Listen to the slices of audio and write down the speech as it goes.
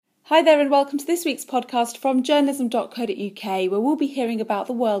Hi there and welcome to this week's podcast from journalism.co.uk, where we'll be hearing about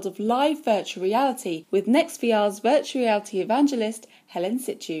the world of live virtual reality with NextVR's virtual reality evangelist Helen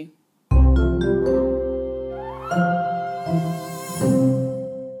Situ.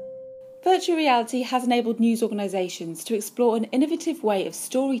 Virtual reality has enabled news organisations to explore an innovative way of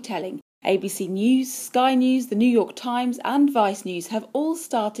storytelling. ABC News, Sky News, The New York Times and Vice News have all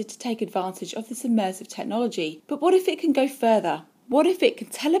started to take advantage of this immersive technology. But what if it can go further? What if it can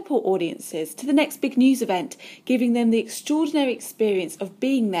teleport audiences to the next big news event, giving them the extraordinary experience of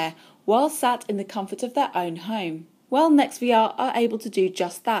being there while sat in the comfort of their own home? Well, NextVR are able to do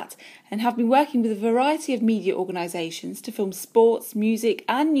just that and have been working with a variety of media organisations to film sports, music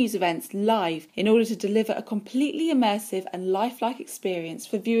and news events live in order to deliver a completely immersive and lifelike experience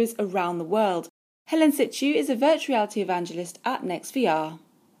for viewers around the world. Helen Situ is a virtual reality evangelist at NextVR.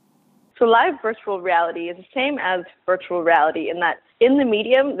 So live virtual reality is the same as virtual reality in that in the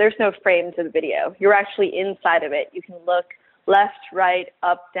medium, there's no frame to the video. You're actually inside of it. You can look left, right,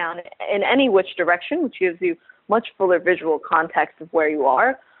 up, down, in any which direction, which gives you much fuller visual context of where you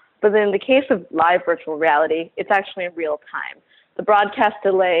are. But then in the case of live virtual reality, it's actually in real time. The broadcast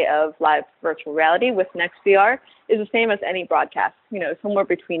delay of live virtual reality with NextVR is the same as any broadcast, somewhere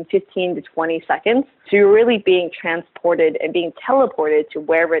between 15 to 20 seconds. So you're really being transported and being teleported to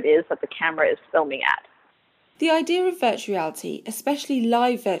wherever it is that the camera is filming at. The idea of virtual reality, especially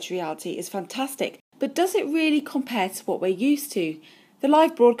live virtual reality, is fantastic, but does it really compare to what we're used to? The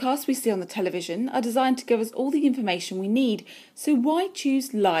live broadcasts we see on the television are designed to give us all the information we need, so why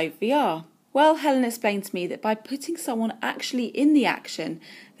choose live VR? Well, Helen explained to me that by putting someone actually in the action,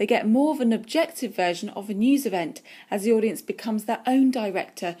 they get more of an objective version of a news event, as the audience becomes their own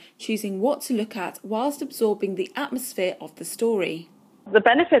director, choosing what to look at whilst absorbing the atmosphere of the story. The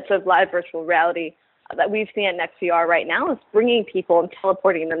benefits of live virtual reality that we've seen at NextVR right now is bringing people and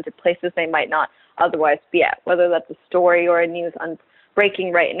teleporting them to places they might not otherwise be at, whether that's a story or a news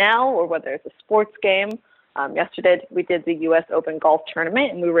breaking right now, or whether it's a sports game. Yesterday, we did the U.S. Open golf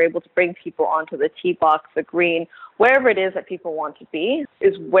tournament, and we were able to bring people onto the tee box, the green, wherever it is that people want to be,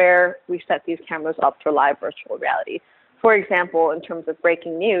 is where we set these cameras up for live virtual reality. For example, in terms of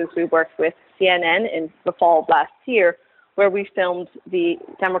breaking news, we worked with CNN in the fall of last year, where we filmed the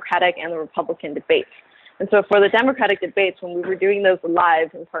Democratic and the Republican debates. And so for the Democratic debates, when we were doing those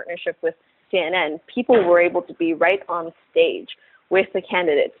live in partnership with CNN, people were able to be right on stage with the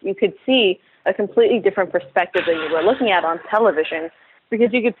candidates. You could see a completely different perspective than you were looking at on television, because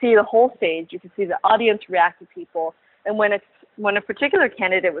you could see the whole stage, you could see the audience react to people, and when a particular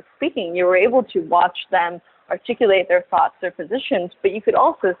candidate was speaking, you were able to watch them articulate their thoughts, their positions, but you could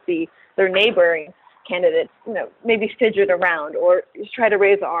also see their neighboring candidates, maybe fidget around or try to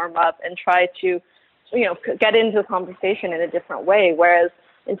raise the arm up and try to, get into the conversation in a different way, whereas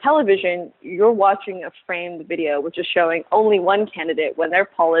in television, you're watching a framed video, which is showing only one candidate when they're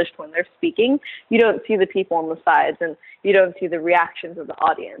polished, when they're speaking. You don't see the people on the sides, and you don't see the reactions of the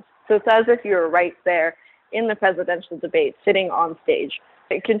audience. So it's as if you're right there in the presidential debate, sitting on stage.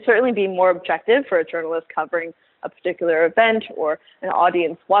 It can certainly be more objective for a journalist covering a particular event or an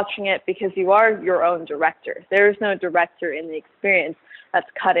audience watching it, because you are your own director. There is no director in the experience that's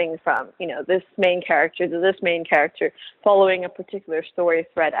cutting from, this main character to this main character, following a particular story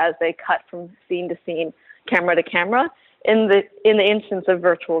thread as they cut from scene to scene, camera to camera. In the instance of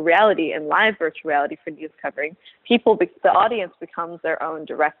virtual reality and live virtual reality for news covering, the audience becomes their own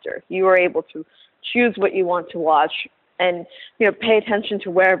director. You are able to choose what you want to watch and, pay attention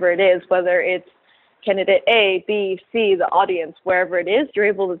to wherever it is, whether it's candidate A, B, C, the audience, wherever it is, you're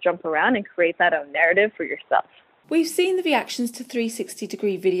able to jump around and create that own narrative for yourself. We've seen the reactions to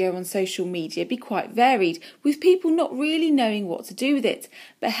 360-degree video on social media be quite varied, with people not really knowing what to do with it.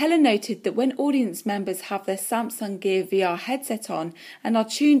 But Helen noted that when audience members have their Samsung Gear VR headset on and are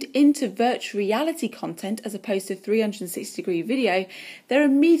tuned into virtual reality content as opposed to 360-degree video, they're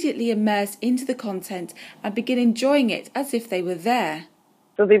immediately immersed into the content and begin enjoying it as if they were there.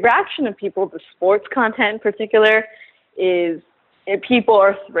 So the reaction of people to sports content in particular is people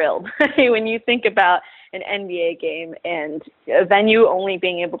are thrilled. When you think about an NBA game and a venue only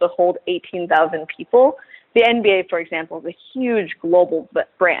being able to hold 18,000 people, the NBA, for example, is a huge global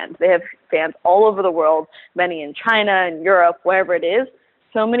brand. They have fans all over the world, many in China and Europe, wherever it is.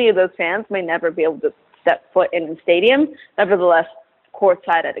 So many of those fans may never be able to step foot in a stadium, nevertheless,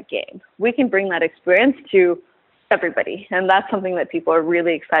 courtside at a game. We can bring that experience to everybody, and that's something that people are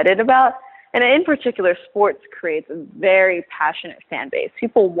really excited about. And in particular, sports creates a very passionate fan base.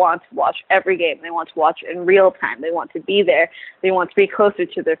 People want to watch every game. They want to watch in real time. They want to be there. They want to be closer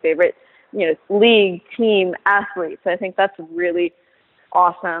to their favorite, league, team, athletes. I think that's a really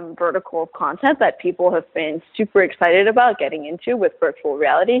awesome vertical of content that people have been super excited about getting into with virtual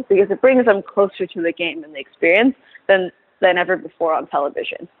reality, because it brings them closer to the game and the experience than ever before on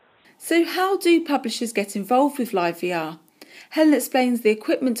television. So how do publishers get involved with live VR? Helen explains the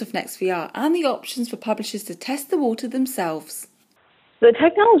equipment of NextVR and the options for publishers to test the water themselves. The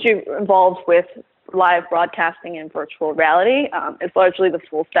technology involved with live broadcasting and virtual reality is largely the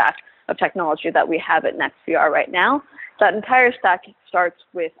full stack of technology that we have at NextVR right now. That entire stack starts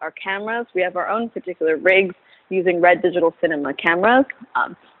with our cameras. We have our own particular rigs using Red Digital Cinema cameras.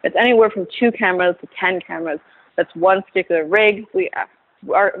 It's anywhere from 2 cameras to 10 cameras. That's one particular rig.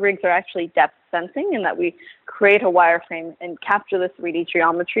 Our rigs are actually depth sensing in that we create a wireframe and capture the 3D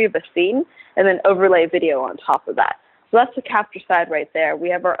geometry of a scene and then overlay video on top of that. So that's the capture side right there. We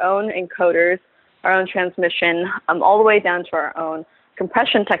have our own encoders, our own transmission, all the way down to our own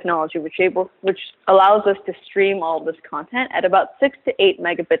compression technology, which allows us to stream all this content at about 6 to 8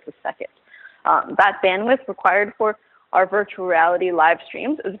 megabits a second. That bandwidth required for our virtual reality live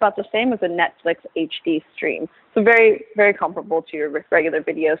streams is about the same as a Netflix HD stream. So very, very comparable to your regular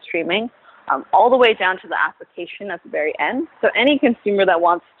video streaming, all the way down to the application at the very end. So any consumer that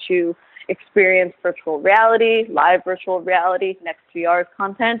wants to experience virtual reality, live virtual reality, NextVR's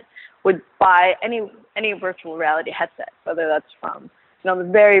content, would buy any virtual reality headset, whether that's from the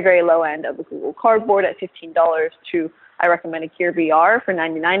very, very low end of the Google Cardboard at $15 to, I recommend, a Gear VR for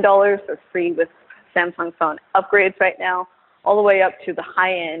 $99. They're free with Samsung phone upgrades right now, all the way up to the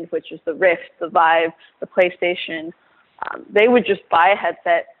high end, which is the Rift, the Vive, the PlayStation. They would just buy a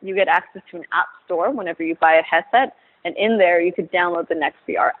headset. You get access to an app store whenever you buy a headset, and in there you could download the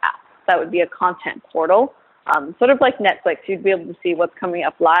NextVR app. That would be a content portal, sort of like Netflix. You'd be able to see what's coming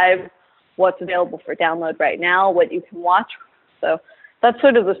up live, what's available for download right now, what you can watch. So that's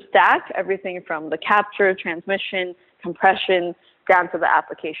sort of the stack, everything from the capture, transmission, compression, down to the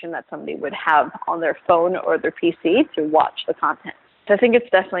application that somebody would have on their phone or their PC to watch the content. So I think it's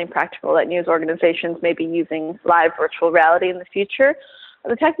definitely practical that news organizations may be using live virtual reality in the future.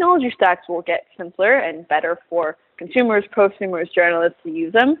 The technology stacks will get simpler and better for consumers, prosumers, journalists to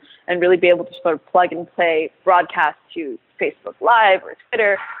use them and really be able to sort of plug and play broadcast to Facebook Live or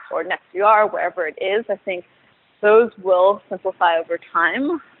Twitter or NextVR, wherever it is. I think those will simplify over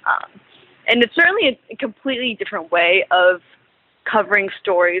time. And it's certainly a completely different way of covering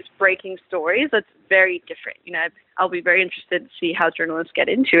stories, breaking stories. That's very different. I'll be very interested to see how journalists get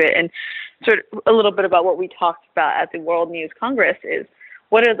into it. And sort of a little bit about what we talked about at the World News Congress is,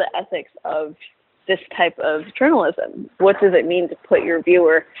 what are the ethics of this type of journalism? What does it mean to put your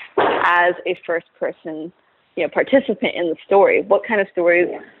viewer as a first-person participant in the story? What kind of stories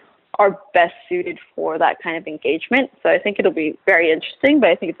are best suited for that kind of engagement? So I think it'll be very interesting, but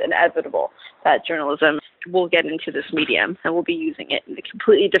I think it's inevitable that journalism will get into this medium and we'll be using it in a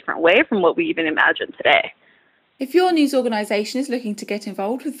completely different way from what we even imagine today. If your news organisation is looking to get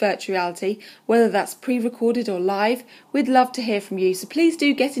involved with virtual reality, whether that's pre-recorded or live, we'd love to hear from you. So please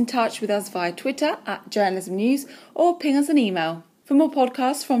do get in touch with us via Twitter @journalismnews or ping us an email. For more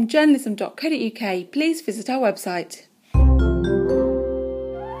podcasts from journalism.co.uk, please visit our website.